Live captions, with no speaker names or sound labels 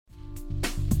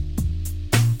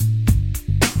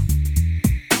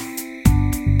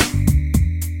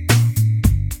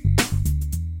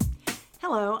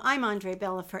I'm Andre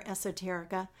Bella for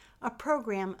Esoterica, a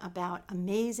program about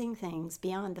amazing things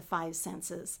beyond the five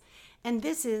senses. And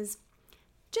this is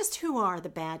just who are the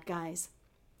bad guys?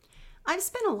 I've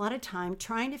spent a lot of time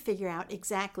trying to figure out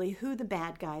exactly who the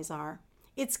bad guys are.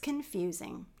 It's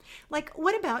confusing. Like,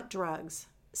 what about drugs?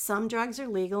 Some drugs are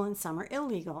legal and some are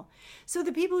illegal. So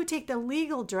the people who take the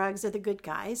legal drugs are the good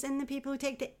guys, and the people who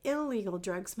take the illegal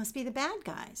drugs must be the bad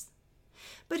guys.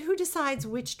 But who decides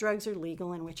which drugs are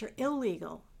legal and which are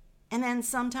illegal? And then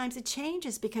sometimes it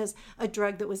changes because a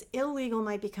drug that was illegal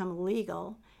might become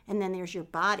legal, and then there's your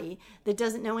body that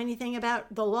doesn't know anything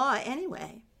about the law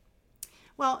anyway.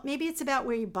 Well, maybe it's about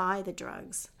where you buy the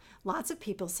drugs. Lots of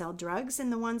people sell drugs,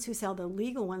 and the ones who sell the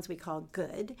legal ones we call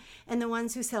good, and the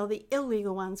ones who sell the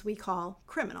illegal ones we call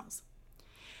criminals.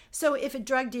 So if a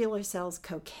drug dealer sells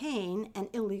cocaine, an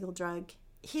illegal drug,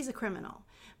 he's a criminal.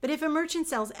 But if a merchant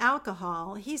sells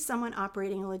alcohol, he's someone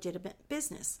operating a legitimate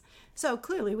business. So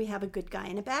clearly we have a good guy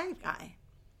and a bad guy.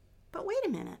 But wait a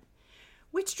minute.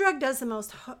 Which drug does the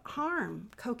most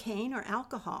harm, cocaine or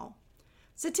alcohol?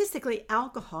 Statistically,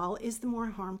 alcohol is the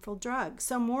more harmful drug.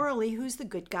 So morally, who's the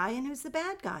good guy and who's the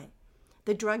bad guy?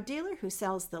 The drug dealer who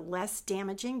sells the less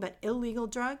damaging but illegal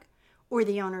drug, or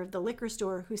the owner of the liquor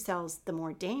store who sells the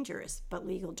more dangerous but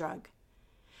legal drug?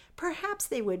 Perhaps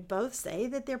they would both say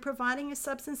that they're providing a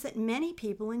substance that many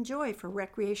people enjoy for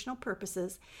recreational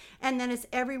purposes, and that it's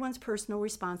everyone's personal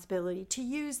responsibility to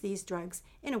use these drugs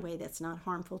in a way that's not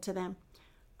harmful to them.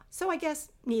 So I guess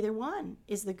neither one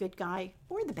is the good guy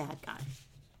or the bad guy.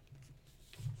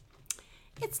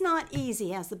 It's not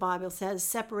easy, as the Bible says,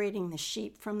 separating the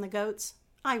sheep from the goats.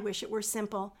 I wish it were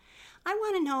simple. I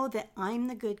want to know that I'm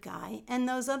the good guy and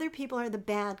those other people are the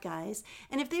bad guys,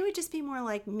 and if they would just be more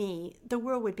like me, the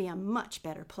world would be a much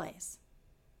better place.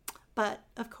 But,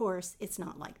 of course, it's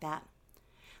not like that.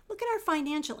 Look at our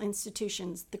financial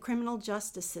institutions, the criminal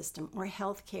justice system, or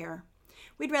health care.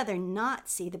 We'd rather not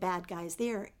see the bad guys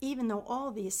there, even though all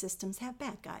these systems have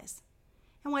bad guys.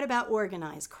 And what about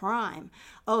organized crime?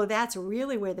 Oh, that's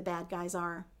really where the bad guys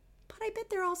are. But I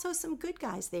bet there are also some good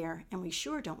guys there, and we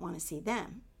sure don't want to see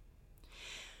them.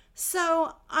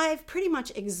 So I've pretty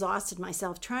much exhausted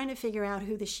myself trying to figure out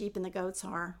who the sheep and the goats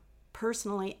are.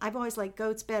 Personally, I've always liked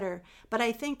goats better, but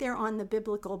I think they're on the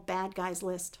biblical bad guys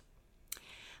list.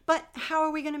 But how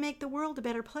are we going to make the world a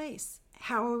better place?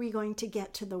 How are we going to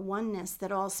get to the oneness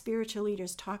that all spiritual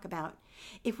leaders talk about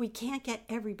if we can't get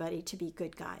everybody to be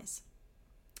good guys?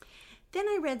 Then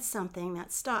I read something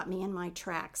that stopped me in my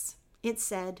tracks. It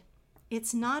said,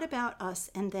 "It's not about us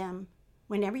and them.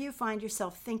 Whenever you find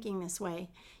yourself thinking this way,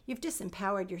 you've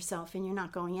disempowered yourself and you're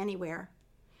not going anywhere."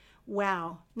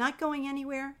 Wow, not going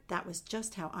anywhere? That was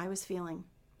just how I was feeling.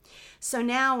 So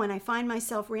now when I find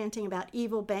myself ranting about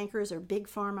evil bankers or big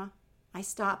pharma, I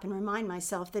stop and remind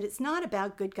myself that it's not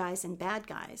about good guys and bad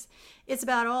guys. It's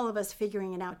about all of us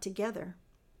figuring it out together.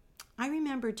 I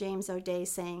remember James O'Day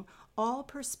saying, "All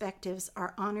perspectives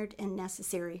are honored and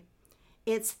necessary."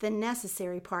 It's the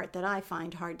necessary part that I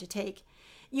find hard to take.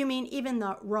 You mean even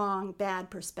the wrong, bad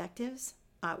perspectives,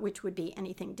 which would be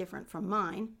anything different from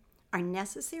mine, are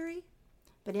necessary?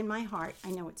 But in my heart,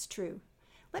 I know it's true.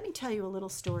 Let me tell you a little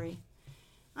story.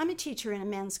 I'm a teacher in a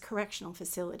men's correctional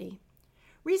facility.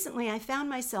 Recently, I found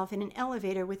myself in an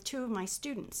elevator with two of my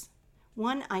students.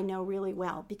 One I know really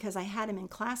well because I had him in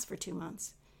class for 2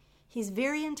 months. He's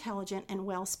very intelligent and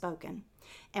well-spoken,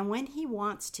 and when he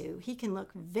wants to, he can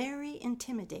look very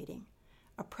intimidating.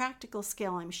 A practical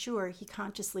skill I'm sure he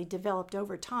consciously developed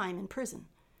over time in prison.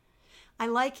 I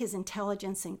like his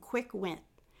intelligence and quick wit,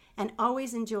 and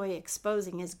always enjoy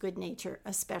exposing his good nature,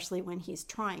 especially when he's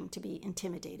trying to be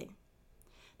intimidating.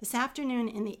 This afternoon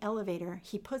in the elevator,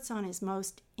 he puts on his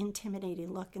most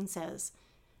intimidating look and says,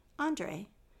 "Andre,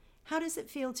 how does it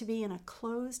feel to be in a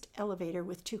closed elevator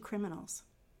with two criminals?"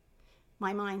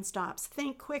 My mind stops.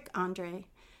 Think quick, Andre.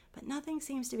 But nothing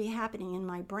seems to be happening in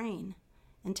my brain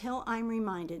until I'm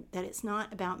reminded that it's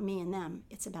not about me and them,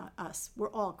 it's about us.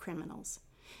 We're all criminals.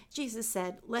 Jesus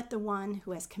said, "Let the one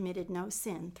who has committed no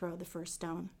sin throw the first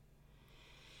stone."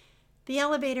 The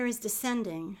elevator is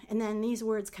descending, and then these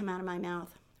words come out of my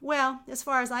mouth. "Well, as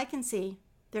far as I can see,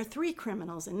 there are 3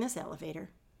 criminals in this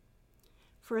elevator."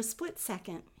 For a split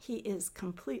second, he is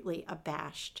completely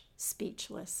abashed,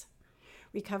 speechless.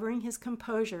 Recovering his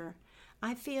composure,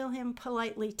 I feel him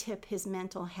politely tip his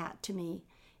mental hat to me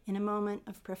in a moment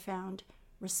of profound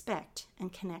respect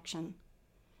and connection.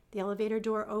 The elevator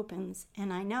door opens,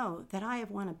 and I know that I have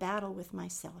won a battle with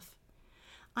myself.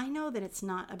 I know that it's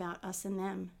not about us and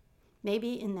them.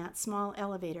 Maybe in that small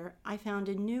elevator, I found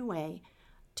a new way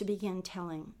to begin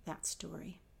telling that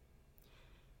story.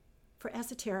 For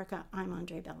Esoterica, I'm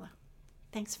Andre Bella.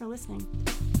 Thanks for listening.